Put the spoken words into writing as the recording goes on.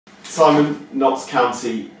Simon, Notts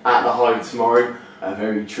County at the Hive tomorrow. A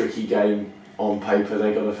very tricky game on paper.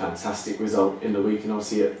 They got a fantastic result in the week, and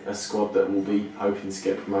obviously a squad that will be hoping to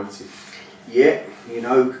get promoted. Yeah, you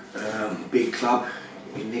know, big club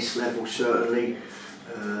in this level certainly,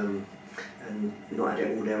 and not had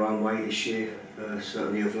it all their own way this year.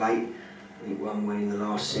 Certainly of late. I think one win in the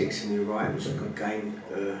last 6, and you're right, it was a good game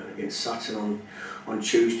against Sutton on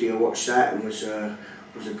Tuesday. I watched that and was a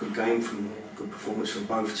good game, good performance from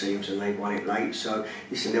both teams, and they won it late. So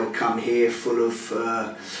listen, they'll come here full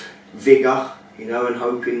of vigour, you know, and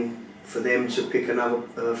hoping for them to pick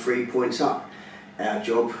another 3 points up. Our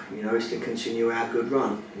job, you know, is to continue our good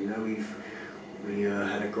run. You know, we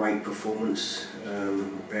had a great performance,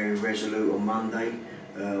 very resolute on Monday.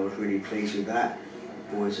 I was really pleased with that.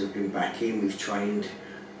 The boys have been back in, we've trained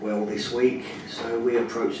well this week, so we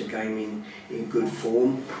approach the game in good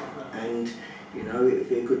form, and you know, it'll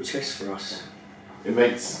be a good test for us. It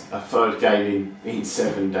makes a third game in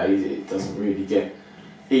 7 days. It doesn't really get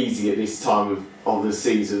easy at this time of the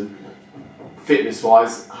season. Fitness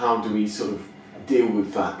wise, how do we sort of deal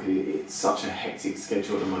with that? It's such a hectic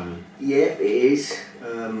schedule at the moment. Yeah, it is,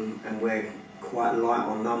 and we're quite light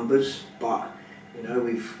on numbers, but you know,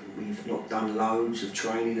 we've not done loads of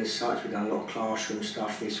training as such. We've done a lot of classroom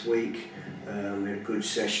stuff this week. We had a good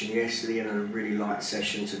session yesterday and a really light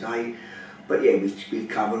session today. But yeah, we've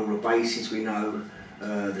covered all the bases. We know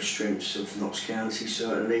the strengths of Notts County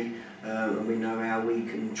certainly, and we know how we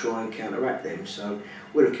can try and counteract them. So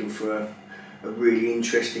we're looking for a really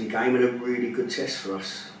interesting game and a really good test for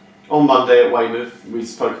us. On Monday at Weymouth, we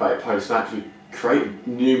spoke about it post-match. We created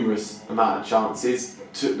numerous amount of chances.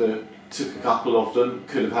 Took a couple of them.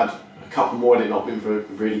 Could have had a couple more had it not been for a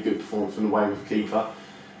really good performance from the Weymouth keeper.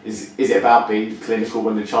 Is it about being clinical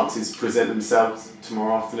when the chances present themselves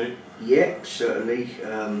tomorrow afternoon? Yeah, certainly.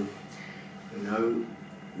 You know,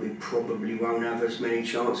 we probably won't have as many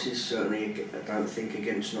chances. Certainly, I don't think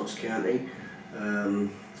against Notts County.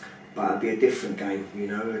 But it'll be a different game. You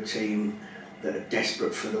know, a team that are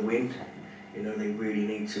desperate for the win. You know, they really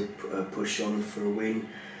need to push on for a win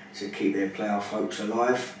to keep their playoff hopes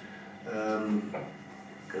alive. And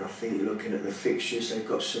I think looking at the fixtures, they've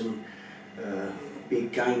got some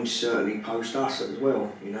big games certainly post us as well,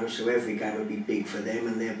 you know, so every game will be big for them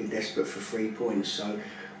and they'll be desperate for 3 points, so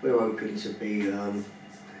we're hoping to be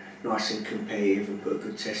nice and competitive and put a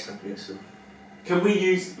good test up against them. Can we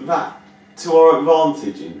use that to our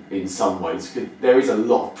advantage in some ways? Because there is a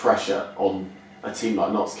lot of pressure on a team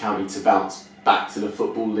like Notts County to bounce back to the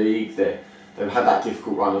Football League. They've had that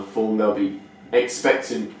difficult run of form. They'll be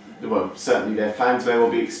expecting, well, certainly their fans may well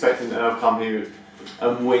be expecting that they'll come here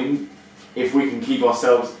and win. If we can keep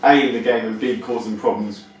ourselves A in the game and B causing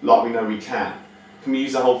problems like we know we can we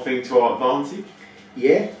use the whole thing to our advantage?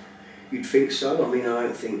 Yeah, you'd think so. I mean, I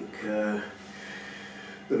don't think the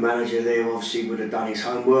manager there obviously would have done his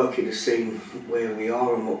homework. He'd have seen where we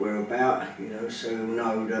are and what we're about, you know, so he'll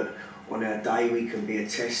know that on our day we can be a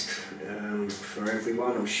test for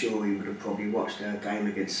everyone. I'm sure he would have probably watched our game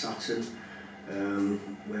against Sutton,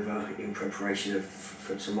 whether in preparation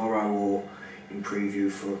for tomorrow or in preview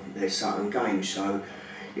for their Sutton game. So,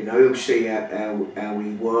 you know, he'll see how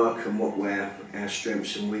we work and what our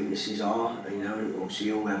strengths and weaknesses are, you know, and obviously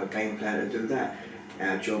he'll have a game plan to do that.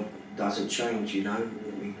 Our job doesn't change, you know.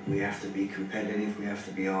 We have to be competitive, we have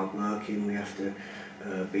to be hard working, we have to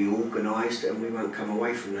be organised, and we won't come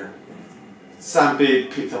away from that. Sam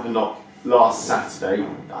Beard picked up a knock last Saturday.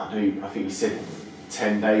 I think he said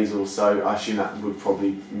 10 days or so. I assume that would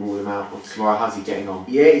probably rule him out tomorrow. How's he getting on?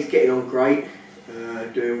 Yeah, he's getting on great,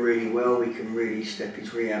 doing really well. We can really step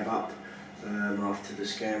his rehab up after the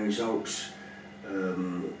scan results.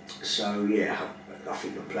 So yeah, I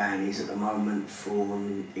think the plan is at the moment for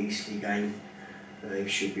an Eastleigh game. He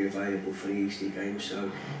should be available for the Eastleigh game.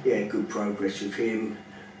 So yeah, good progress with him.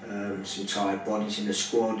 Some tired bodies in the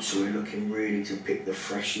squad, so we're looking really to pick the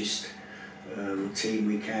freshest team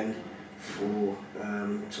we can for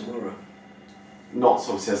tomorrow. Notts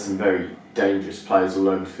obviously has some very dangerous players all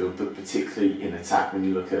over the field, but particularly in attack when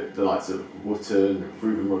you look at the likes of Wootton,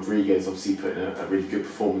 Ruben Rodriguez obviously putting a really good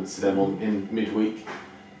performance to them in midweek.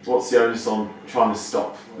 What's the onus on trying to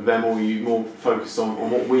stop them, or are you more focused on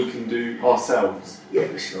what we can do ourselves? Yeah,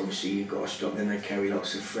 listen, obviously you've got to stop them. They carry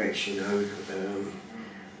lots of threats, you know.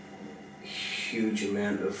 Huge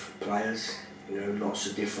amount of players, you know, lots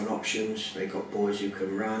of different options. They've got boys who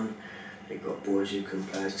can run, they've got boys who can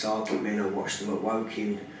play as target men. I watched them at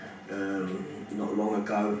Woking not long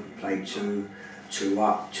ago, played two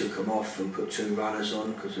up, took them off and put 2 runners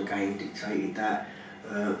on because the game dictated that,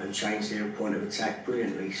 and changed their point of attack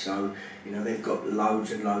brilliantly. So, you know, they've got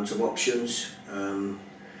loads and loads of options.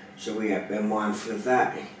 So we're mindful of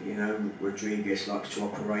that. You know, Rodriguez likes to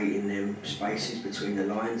operate in them spaces between the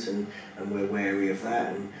lines, and we're wary of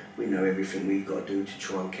that, and we know everything we've got to do to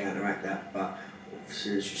try and counteract that. But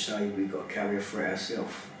obviously, as you say, we've got to carry a threat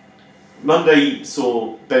ourselves. Monday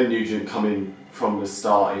saw Ben Nugent come in from the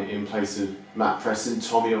start in place of Matt Preston.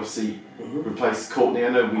 Tommy obviously replaced Courtney. I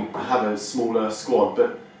know we have a smaller squad,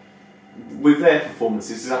 but with their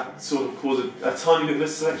performances, does that sort of cause a tiny bit of a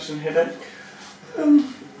selection headache?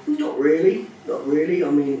 Not really. I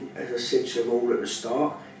mean, as I said to them all at the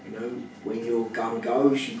start, you know, when your gun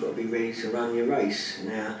goes, you've got to be ready to run your race.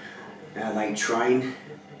 Now, how they train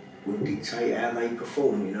will dictate how they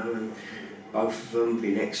perform, you know, and both of them have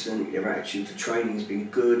been excellent. Their attitude to training has been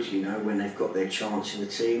good, you know, when they've got their chance in the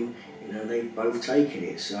team, you know, they've both taken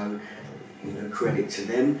it. So, you know, credit to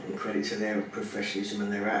them and credit to their professionalism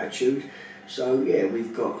and their attitude. So, yeah,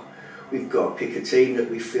 we've got to pick a team that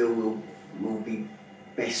we feel will be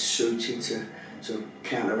best suited to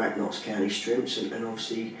counteract Notts County's strengths and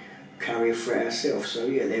obviously carry a threat ourselves. So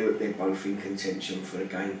yeah, they're both in contention for the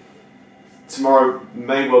game. Tomorrow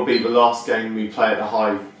may well be the last game we play at the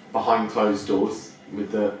Hive behind closed doors,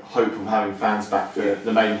 with the hope of having fans back for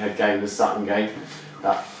the Maidenhead game, the Sutton game.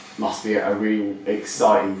 That must be a real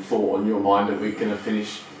exciting thought on your mind, that we're going to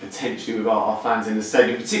finish potentially with our fans in the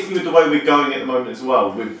stadium, particularly with the way we're going at the moment as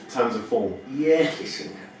well, with terms of form. Yeah,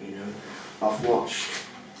 listen, you know, I've watched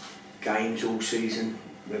games all season,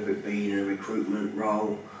 whether it be in a recruitment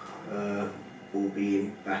role or being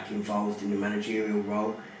back involved in the managerial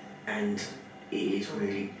role, and it is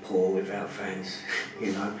really poor without fans.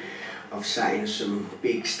 You know, I've sat in some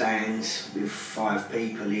big stands with 5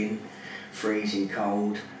 people in, freezing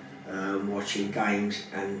cold, watching games,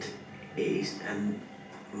 and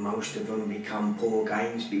most of them become poor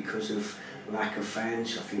games because of lack of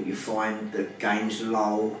fans. I think you find that games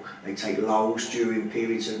lull, they take lulls during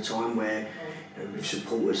periods of time where, you know, with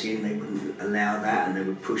supporters in, they wouldn't allow that and they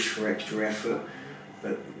would push for extra effort.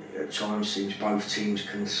 But at times seems both teams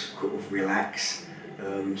can sort of relax.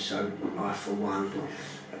 So I, for one,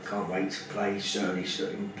 I can't wait to play, certainly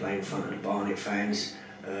play in front of the Barnet fans.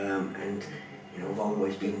 And you know, I've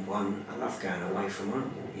always been one, I love going away from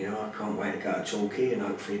home. You know, I can't wait to go to Torquay, and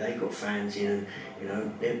hopefully they got fans in and, you know,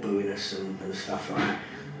 they're booing us and stuff like that.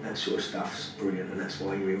 That sort of stuff's brilliant, and that's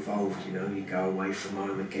why you're involved, you know. You go away from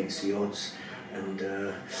home against the odds and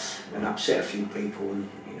upset a few people, and,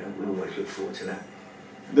 you know, we always look forward to that.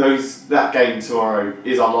 That game tomorrow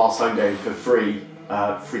is our last home game for three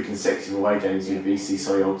consecutive away games with VC,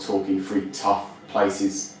 sorry, Old Torquay, 3 tough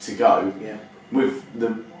places to go. Yeah. With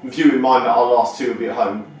the view in mind that our last 2 will be at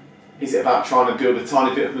home, is it about trying to build a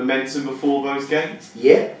tiny bit of momentum before those games?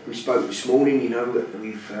 Yeah, we spoke this morning, you know,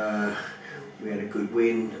 we had a good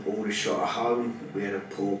win, Aldershot at home, we had a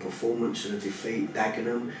poor performance and a defeat,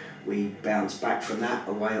 Dagenham. We bounced back from that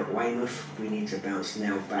away at Weymouth. We need to bounce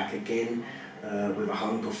now back again with a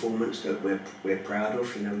home performance that we're proud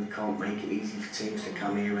of. You know, we can't make it easy for teams to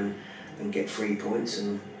come here and get 3 points,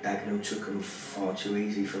 and Dagenham took them far too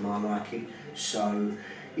easy for my liking. So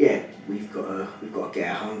yeah, we've got to get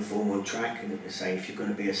our home form on track, and say if you're going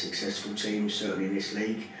to be a successful team, certainly in this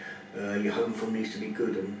league, your home form needs to be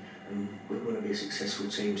good, and we want to be a successful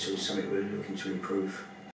team, so it's something we're looking to improve.